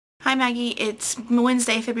Hi Maggie, it's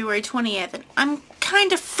Wednesday, February 20th, and I'm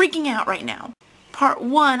kind of freaking out right now. Part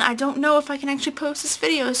 1, I don't know if I can actually post this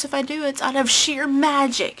video, so if I do, it's out of sheer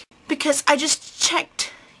magic. Because I just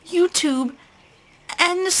checked YouTube,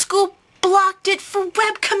 and the school blocked it for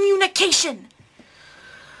web communication!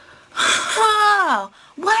 Wow!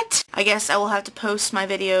 What? I guess I will have to post my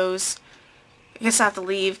videos. I guess I have to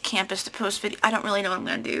leave campus to post video. I don't really know what I'm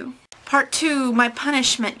going to do. Part 2, my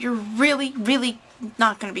punishment. You're really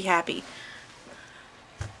not going to be happy.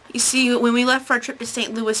 You see, when we left for our trip to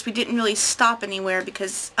St. Louis, we didn't really stop anywhere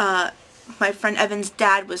because my friend Evan's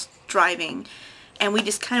dad was driving. And we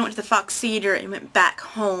just kind of went to the Fox Theater and went back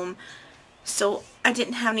home. So I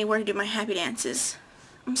didn't have anywhere to do my happy dances.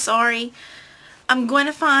 I'm sorry. I'm going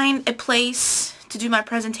to find a place to do my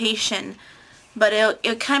presentation. But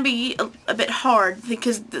it'll kind of be a bit hard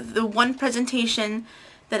because the one presentation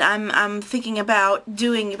that I'm thinking about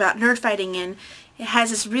doing about nerd fighting in, it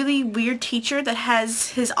has this really weird teacher that has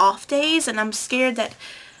his off days, and I'm scared that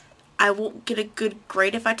I won't get a good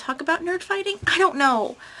grade if I talk about nerd fighting. I don't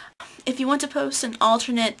know. If you want to post an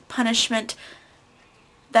alternate punishment,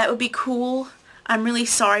 that would be cool. I'm really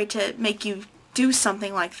sorry to make you do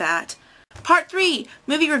something like that. Part 3,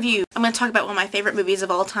 movie review. I'm going to talk about one of my favorite movies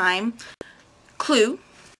of all time, Clue.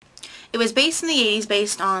 It was based in the 80s,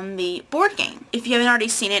 based on the board game. If you haven't already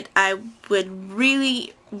seen it, I would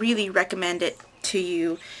really recommend it to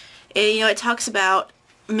you. It talks about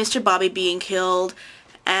Mr. Bobby being killed,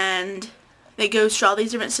 and it goes through all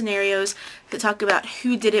these different scenarios that talk about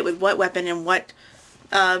who did it with what weapon and what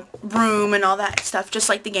room and all that stuff, just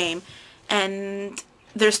like the game. And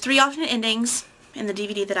there's 3 alternate endings in the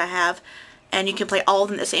DVD that I have, and you can play all of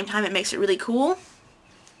them at the same time. It makes it really cool.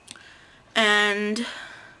 And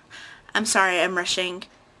I'm sorry I'm rushing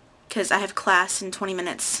because I have class in 20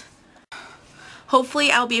 minutes.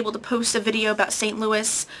 Hopefully I'll be able to post a video about St.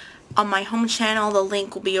 Louis on my home channel. The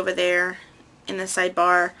link will be over there in the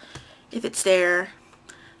sidebar if it's there.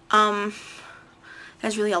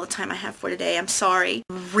 That's really all the time I have for today. I'm sorry.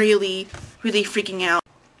 Really freaking out.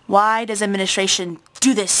 Why does administration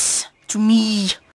do this to me?